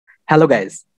Hello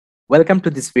guys, welcome to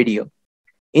this video.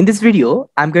 In this video,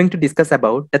 I'm going to discuss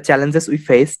about the challenges we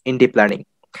face in deep learning.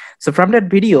 So from that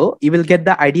video, you will get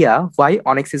the idea why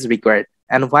ONNX is required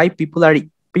and why people are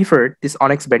prefer this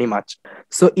ONNX very much.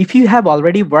 So if you have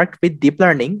already worked with deep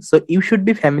learning, so you should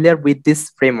be familiar with these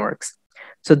frameworks.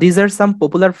 So these are some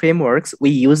popular frameworks we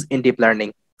use in deep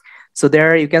learning. So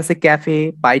there you can say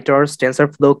Caffe, PyTorch,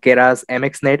 TensorFlow, Keras,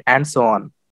 MXNet, and so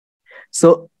on.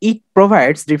 So it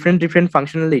provides different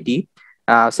functionality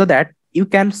so that you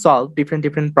can solve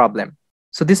different problem.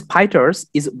 So this PyTorch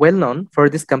is well known for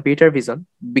this computer vision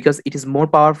because it is more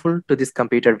powerful to this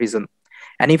computer vision.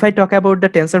 And if I talk about the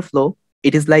TensorFlow,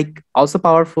 it is like also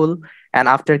powerful. And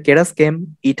after Keras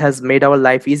came, it has made our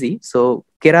life easy. So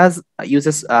Keras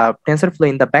uses TensorFlow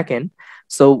in the backend.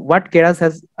 So what Keras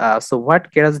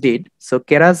did, so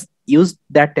Keras used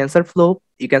that TensorFlow,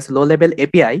 you can say low-level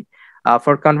API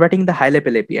for converting the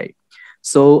high-level API.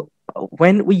 So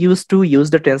when we used to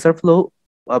use the TensorFlow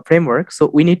framework, so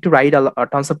we need to write a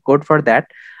tons of code for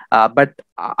that. But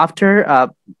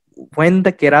after when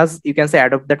the Keras, you can say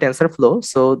adopt the TensorFlow,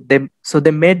 so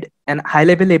they made an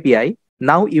high-level API.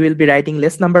 Now you will be writing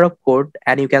less number of code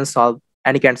and you can solve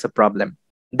any kinds of problem.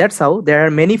 That's how there are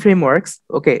many frameworks,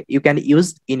 okay, you can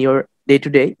use in your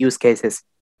day-to-day use cases.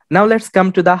 Now let's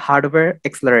come to the hardware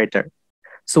accelerator.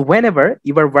 So whenever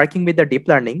you are working with the deep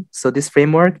learning, so this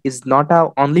framework is not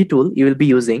a only tool you will be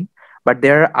using, but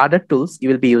there are other tools you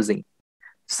will be using.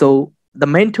 So the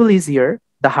main tool is here,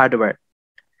 the hardware.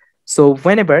 So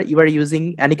whenever you are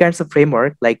using any kinds of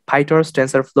framework like PyTorch,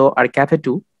 TensorFlow, or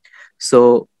Caffe2,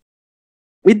 so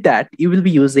with that, you will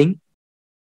be using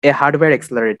a hardware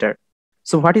accelerator.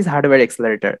 So what is hardware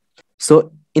accelerator?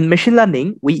 So in machine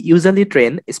learning, we usually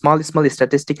train a small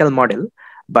statistical model.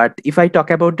 But if I talk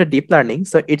about the deep learning,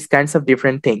 so it's kinds of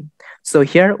different thing. So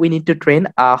here we need to train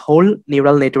a whole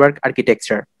neural network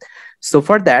architecture. So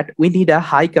for that, we need a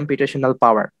high computational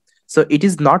power. So it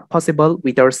is not possible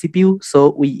with our CPU. So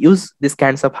we use this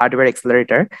kinds of hardware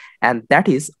accelerator, and that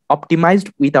is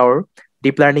optimized with our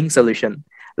deep learning solution.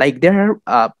 Like there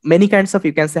are many kinds of,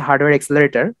 you can say, hardware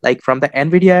accelerator, like from the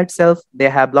NVIDIA itself, they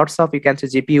have lots of, you can say,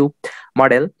 GPU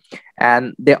model,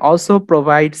 and they also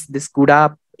provides this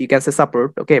CUDA, you can say,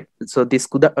 support. Okay, so this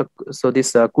CUDA,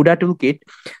 CUDA toolkit.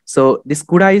 So this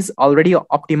CUDA is already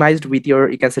optimized with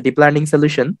your, you can say, deep learning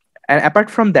solution. And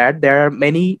apart from that, there are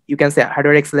many, you can say,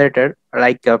 hardware accelerator,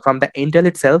 like from the Intel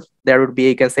itself, there would be,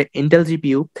 you can say, Intel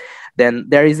GPU. Then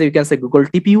there is, you can say, Google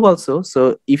TPU also.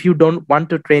 So if you don't want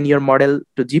to train your model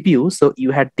to GPU, so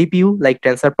you had TPU, like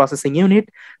Tensor Processing Unit.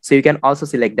 So you can also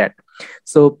select that.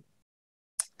 So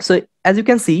as you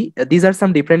can see, these are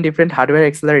some different hardware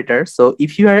accelerators. So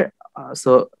if you are,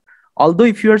 although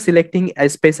if you are selecting a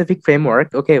specific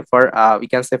framework, okay, for we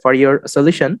can say for your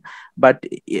solution, but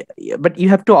you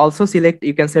have to also select,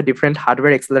 you can say, different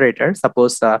hardware accelerator.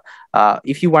 Suppose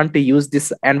if you want to use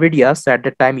this NVIDIA, so at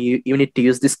that time you need to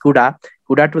use this CUDA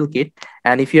toolkit.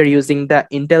 And if you're using the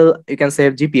Intel, you can say,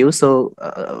 GPU, so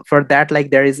for that, like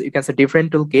there is, you can say,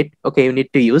 different toolkit, okay, you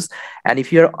need to use. And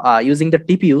if you're using the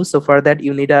TPU, so for that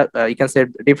you need a you can say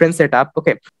different setup.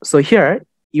 Okay, so here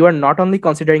you are not only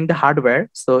considering the hardware,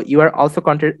 so you are also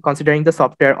considering the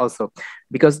software also,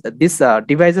 because this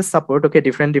devices support, okay,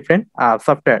 different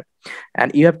software,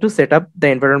 and you have to set up the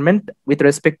environment with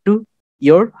respect to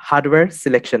your hardware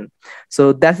selection.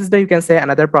 So that is the, you can say,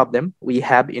 another problem we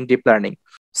have in deep learning.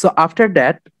 So after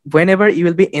that, whenever you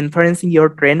will be inferencing your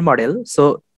trained model,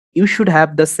 so you should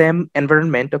have the same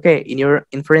environment, okay, in your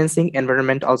inferencing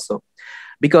environment also.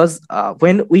 Because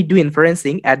when we do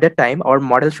inferencing, at that time, our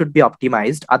model should be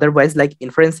optimized. Otherwise, like,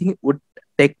 inferencing would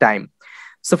take time.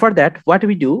 So for that, what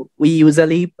we do, we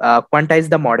usually quantize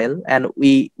the model, and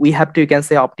we have to, you can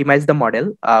say, optimize the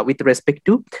model with respect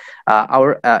to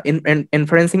our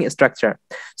inferencing structure.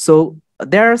 So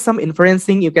there are some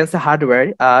inferencing, you can say,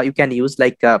 hardware you can use,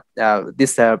 like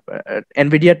this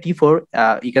NVIDIA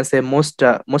T4, you can say,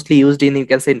 mostly used in, you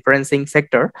can say, inferencing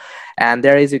sector. And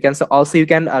there is, you can say, also you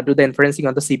can do the inferencing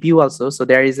on the CPU also. So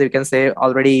there is, you can say,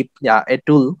 already a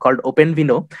tool called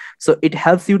OpenVINO. So it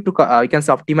helps you to you can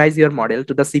say, optimize your model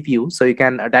to the CPU. So you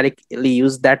can directly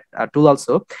use that tool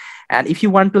also. And if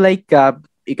you want to, like,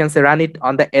 you can say, run it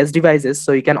on the edge devices,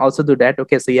 so you can also do that.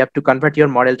 Okay, so you have to convert your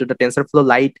model to the TensorFlow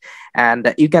Lite,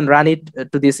 and you can run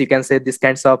it to this, you can say, this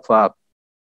kinds of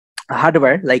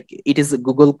hardware, like it is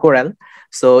Google Coral.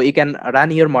 So you can run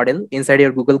your model inside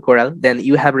your Google Coral. Then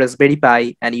you have Raspberry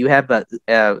Pi, and you have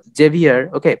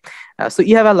Javier. Okay, so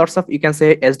you have a lots of, you can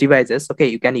say, edge devices, okay,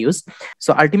 you can use.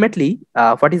 So ultimately,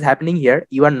 what is happening here,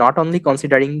 you are not only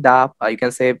considering the you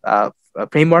can say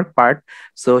framework part.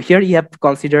 So here you have to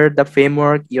consider the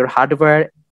framework, your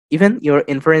hardware, even your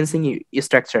inferencing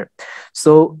structure.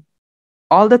 So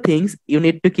all the things you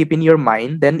need to keep in your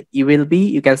mind, then you will be,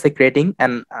 you can say, creating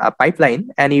an pipeline,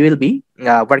 and you will be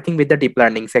working with the deep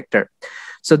learning sector.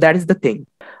 So that is the thing.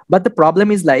 But the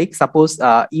problem is, like, suppose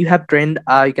you have trained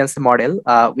you can say model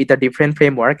with a different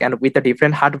framework and with a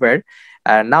different hardware.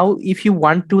 Now if you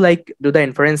want to like do the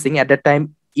inferencing at that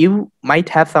time, you might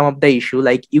have some of the issue,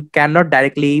 like you cannot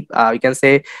directly you can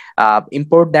say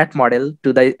import that model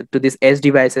to the to this edge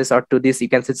devices or to this, you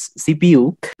can say,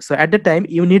 CPU. So at the time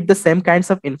you need the same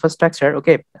kinds of infrastructure,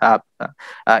 okay,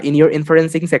 in your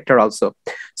inferencing sector also.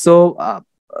 So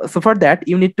so for that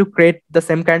you need to create the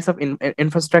same kinds of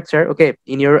infrastructure, okay,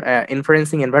 in your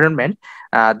inferencing environment.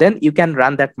 Then you can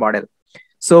run that model.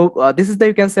 So this is the,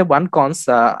 you can say, one cons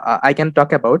I can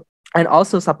talk about. And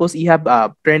also, suppose you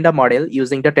have trained a model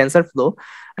using the TensorFlow.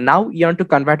 Now you want to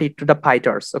convert it to the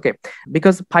PyTorch, okay,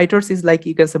 because PyTorch is like,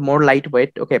 you can say, more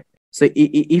lightweight, okay. So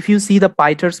if you see the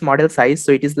PyTorch model size,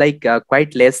 so it is like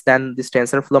quite less than this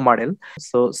TensorFlow model.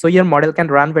 So your model can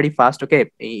run very fast,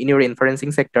 okay, in your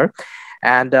inferencing sector.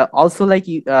 And also, like,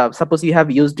 you suppose you have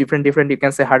used different, you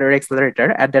can say, hardware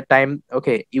accelerator at that time,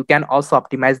 okay, you can also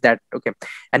optimize that, okay,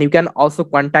 and you can also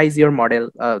quantize your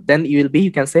model. Then you will be, you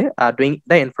can say, doing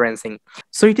the inferencing.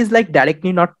 So it is like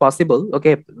directly not possible,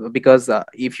 okay, because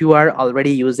if you are already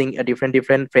using a different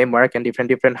framework and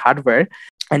different hardware,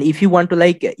 and if you want to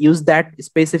like use that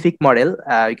specific model,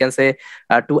 you can say,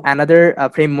 to another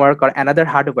framework or another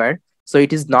hardware, so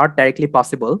it is not directly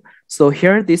possible. So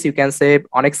here this, you can say,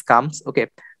 ONNX comes, okay.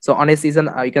 So ONNX is an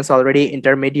you can say already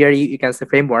intermediary, you can say,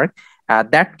 framework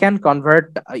that can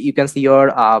convert you can see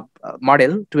your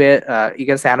model to a you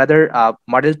can say another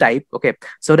model type, okay,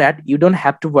 so that you don't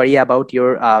have to worry about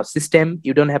your system,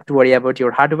 you don't have to worry about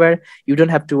your hardware, you don't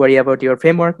have to worry about your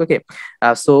framework, okay.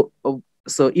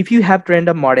 So if you have trained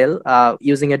a model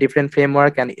using a different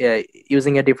framework and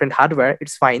using a different hardware,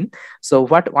 it's fine. So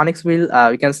what ONNX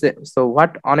will you can say, so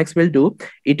what ONNX will do,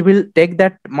 it will take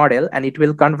that model and it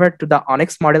will convert to the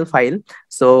ONNX model file.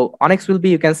 So ONNX will be,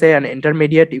 you can say, an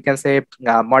intermediate, you can say,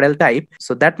 model type.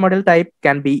 So that model type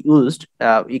can be used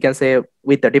you can say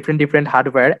with a different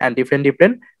hardware and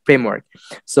different framework.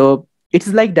 So it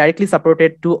is like directly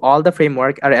supported to all the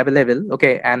framework are available,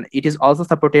 okay, and it is also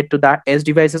supported to the edge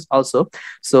devices also.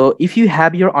 So if you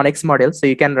have your ONNX model, so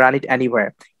you can run it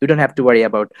anywhere, you don't have to worry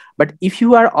about. But if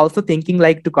you are also thinking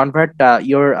like to convert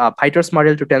your PyTorch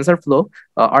model to TensorFlow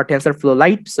or TensorFlow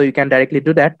Lite, so you can directly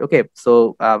do that, okay.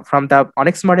 So from the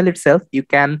ONNX model itself, you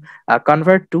can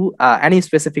convert to any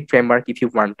specific framework if you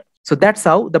want. So that's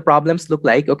how the problems look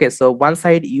like, okay. So one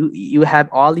side you have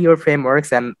all your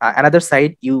frameworks, and another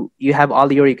side you have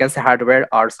all your, you can say, hardware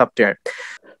or software.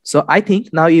 So I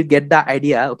think now you get the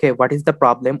idea, okay, what is the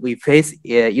problem we face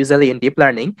usually in deep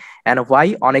learning and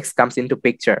why ONNX comes into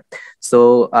picture.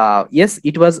 So yes,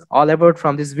 it was all about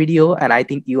from this video, and I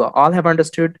think you all have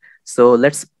understood. So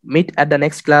let's meet at the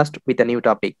next class with a new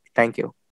topic. Thank you.